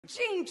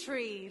Gene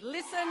Tree,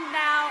 listen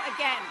now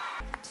again.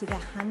 To the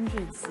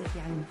hundreds of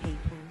young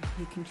people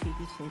who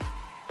contributed,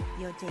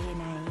 your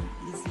DNA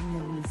is in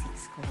the music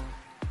score.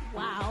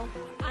 Wow,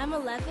 I'm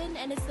 11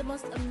 and it's the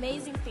most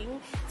amazing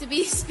thing to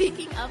be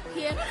speaking up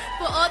here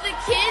for all the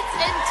kids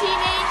and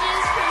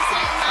teenagers from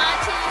St.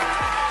 Martin's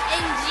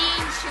and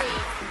Gene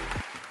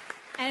Tree.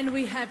 And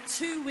we have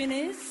two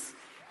winners,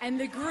 and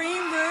the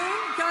green room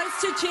goes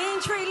to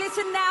Gene Tree.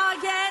 Listen now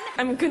again.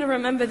 I'm going to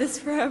remember this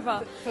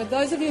forever. For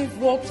those of you who've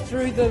walked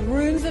through the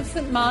rooms of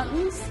St.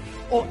 Martin's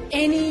or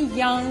any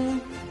young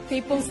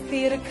people's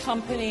theatre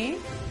company,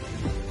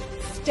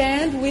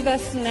 stand with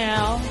us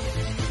now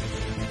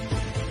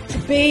to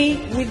be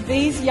with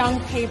these young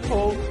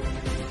people,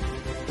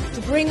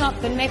 to bring up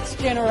the next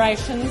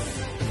generations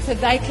so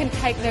they can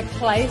take their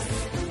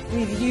place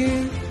with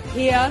you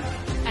here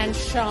and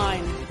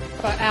shine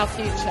for our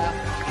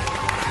future.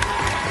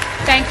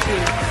 Thank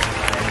you.